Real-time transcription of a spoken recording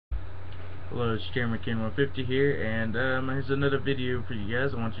Hello, it's Chairman Ken 150 here, and here's another video for you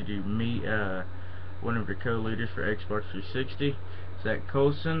guys. I want you to meet one of your co-leaders for Xbox 360, Zach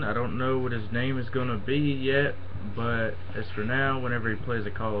Colson. I don't know what his name is going to be yet, but as for now, whenever he plays a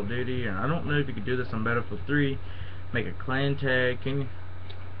Call of Duty, and I don't know if you can do this on Battlefield 3, make a clan tag, can you?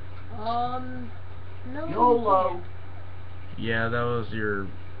 No. YOLO. Yeah, that was your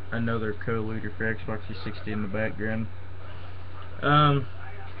another co-leader for Xbox 360 in the background.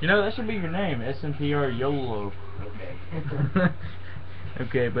 You know, that should be your name, SNPR YOLO. Okay.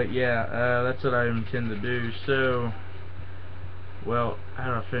 Okay, but yeah, that's what I intend to do. So, well, how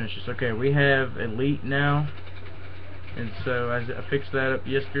do I finish this? Okay, we have Elite now, and so I fixed that up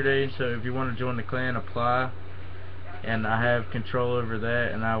yesterday. So if you want to join the clan, apply, and I have control over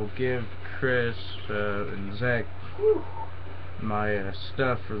that, and I will give Chris and Zach my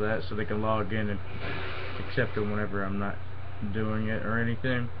stuff for that, so they can log in and accept it whenever I'm not doing it or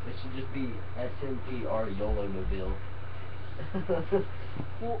anything. It should just be SNPR YOLO Mobile.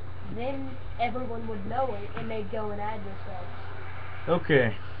 Well, then everyone would know it, and they'd go and add themselves.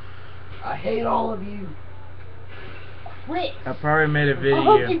 Okay. I hate all of you. Chris! I probably made a I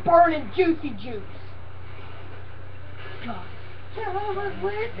hope you video. burn in juicy juice. God. Jehovah's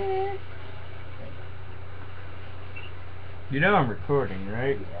Witness. You know I'm recording,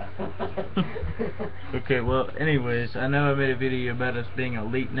 right? Yeah. Okay, well, anyways, I know I made a video about us being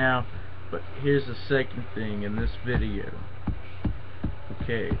elite now, but here's the second thing in this video.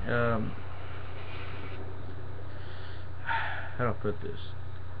 Okay, how do I put this?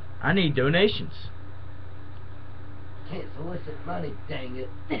 I need donations. Can't solicit money, dang it.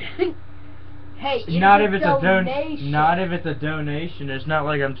 Hey, Not if it's donation. not if it's a donation. It's not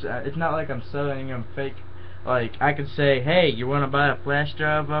like I'm selling them fake. Like, I could say, hey, you want to buy a flash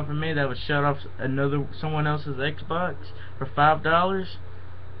drive off of me that would shut off someone else's Xbox for $5?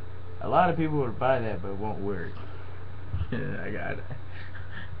 A lot of people would buy that, but it won't work. I got it.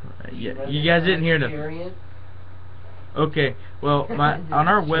 Yeah, you guys didn't hear the. Okay, well, on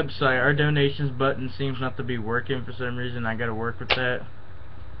our website, our donations button seems not to be working for some reason. I got to work with that.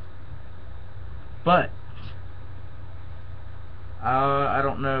 But I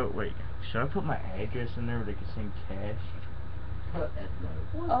don't know. Wait. Should I put my address in there where they can send cash?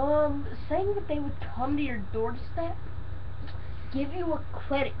 Saying that they would come to your doorstep, give you a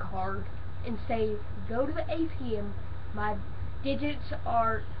credit card, and say, go to the ATM, my digits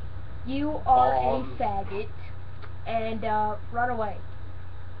are, you are a faggot, and run away.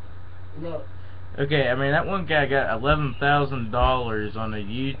 No. Okay, I mean, that one guy got $11,000 on a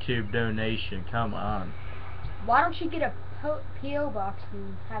YouTube donation. Come on. Why don't you get a P.O. box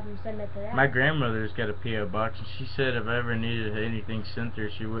and have them send it to that? My grandmother's got a P.O. box, and she said if I ever needed anything sent her,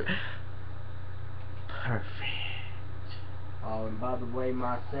 she would. Perfect. Oh, and by the way,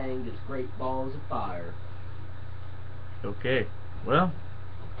 my saying is great balls of fire. Okay, well,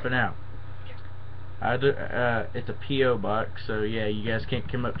 for now. It's a P.O. box, so yeah, you guys can't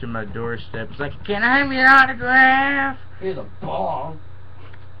come up to my doorstep. It's like, can I have your autograph? Here's a ball.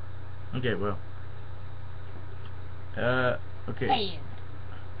 Okay, well. Okay. And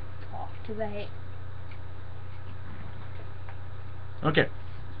talk to the head. Okay.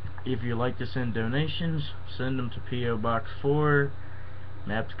 If you like to send donations, send them to P.O. Box 4,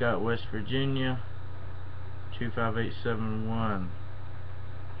 Mapscott, West Virginia, 25871.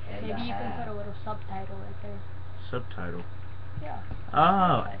 And Maybe you can put a little subtitle right there. Subtitle? Yeah.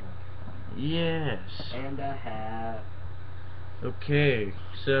 Oh, Subtitle. yes. And a hat. Okay,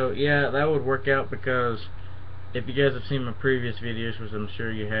 so yeah, that would work out because if you guys have seen my previous videos, which I'm sure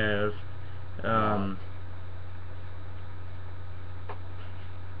you have,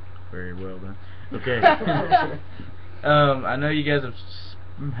 very well done. Okay. I know you guys have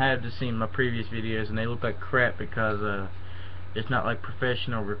had to see my previous videos, and they look like crap because it's not like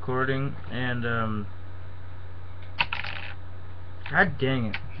professional recording, and god dang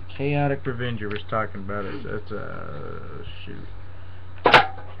it, Chaotic Revenger was talking about it. That's shoot.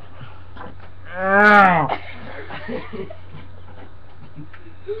 Ow!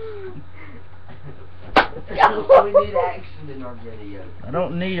 We need action in our video. I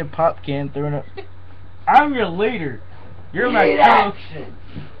don't need a pop can thrown up. I'm your leader. You're my coach. Action.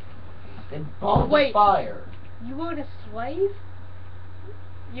 And balls of fire. You want a slave?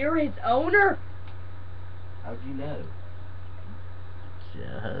 You're his owner? How'd you know?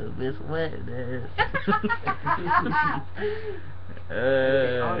 Jehovah's Witness.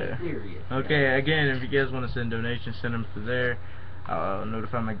 Okay, again, if you guys want to send donations, send them to there. I'll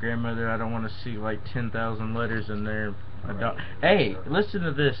notify my grandmother. I don't want to see like 10,000 letters in there. Hey, listen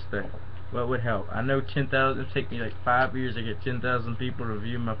to this thing. What would help? I know 10,000. It'd take me like 5 years to get 10,000 people to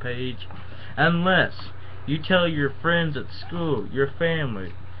view my page, unless you tell your friends at school, your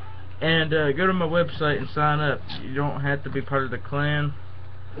family, and go to my website and sign up. You don't have to be part of the clan.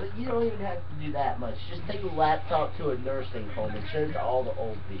 But you don't even have to do that much. Just take a laptop to a nursing home and show it to all the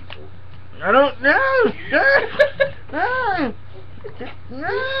old people. I don't know. No. No.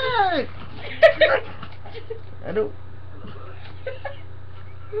 I don't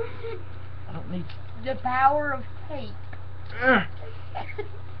need. The power of tape.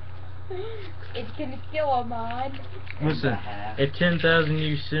 It's gonna kill a mind. Listen, at 10,000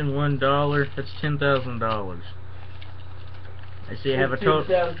 you send $1, that's $10,000. I see you have a total.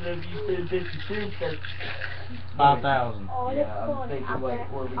 10,000 of you send 50 cents. That's 5,000. Oh, that's yeah, I'm funny. thinking, wait,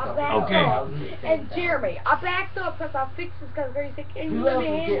 what are we talking backed about? Okay. up. And Jeremy, I backed up because I fixed this because very sick. And Who you else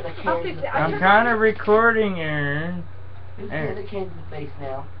let me is in. getting a I'll can fix of it. I'm kind of recording, Aaron. Who's Aaron. getting a can to the face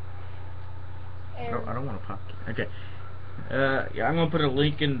now? I don't want to pop it. Okay. Yeah, I'm gonna put a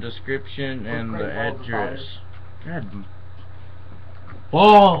link in the description and the address. God.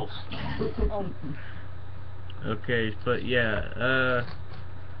 Balls. Oh. Okay, but yeah,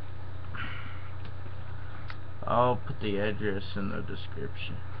 I'll put the address in the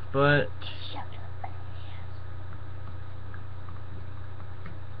description. But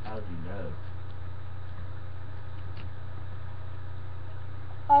How'd you know?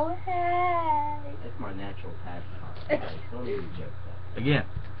 Oh, hey. That's my natural pastime. Don't even joke that. again,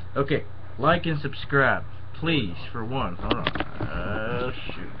 okay, like and subscribe, please, for one. Hold on.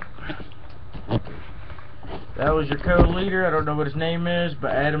 Shoot. That was your co-leader. I don't know what his name is,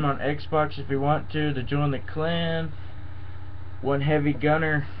 but add him on Xbox if you want to join the clan. One heavy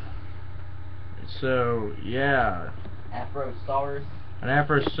gunner. So yeah, Afrosaurus. an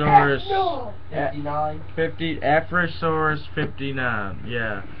Afrosaurus. No. 59. 50 Afrosaurus 59.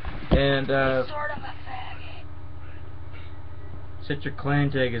 Yeah, and Sort of a faggot. set your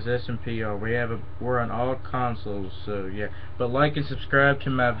clan tag as SMPR. We're on all consoles. So yeah, but like and subscribe to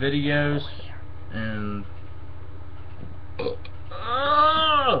my videos and.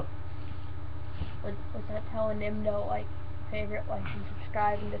 Was that telling them no, like, favorite, like, and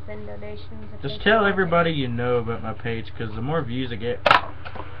subscribe and to send donations? If Just they tell want it? everybody you know about my page, because the more views I get,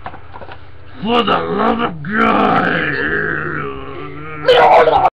 for the love of God.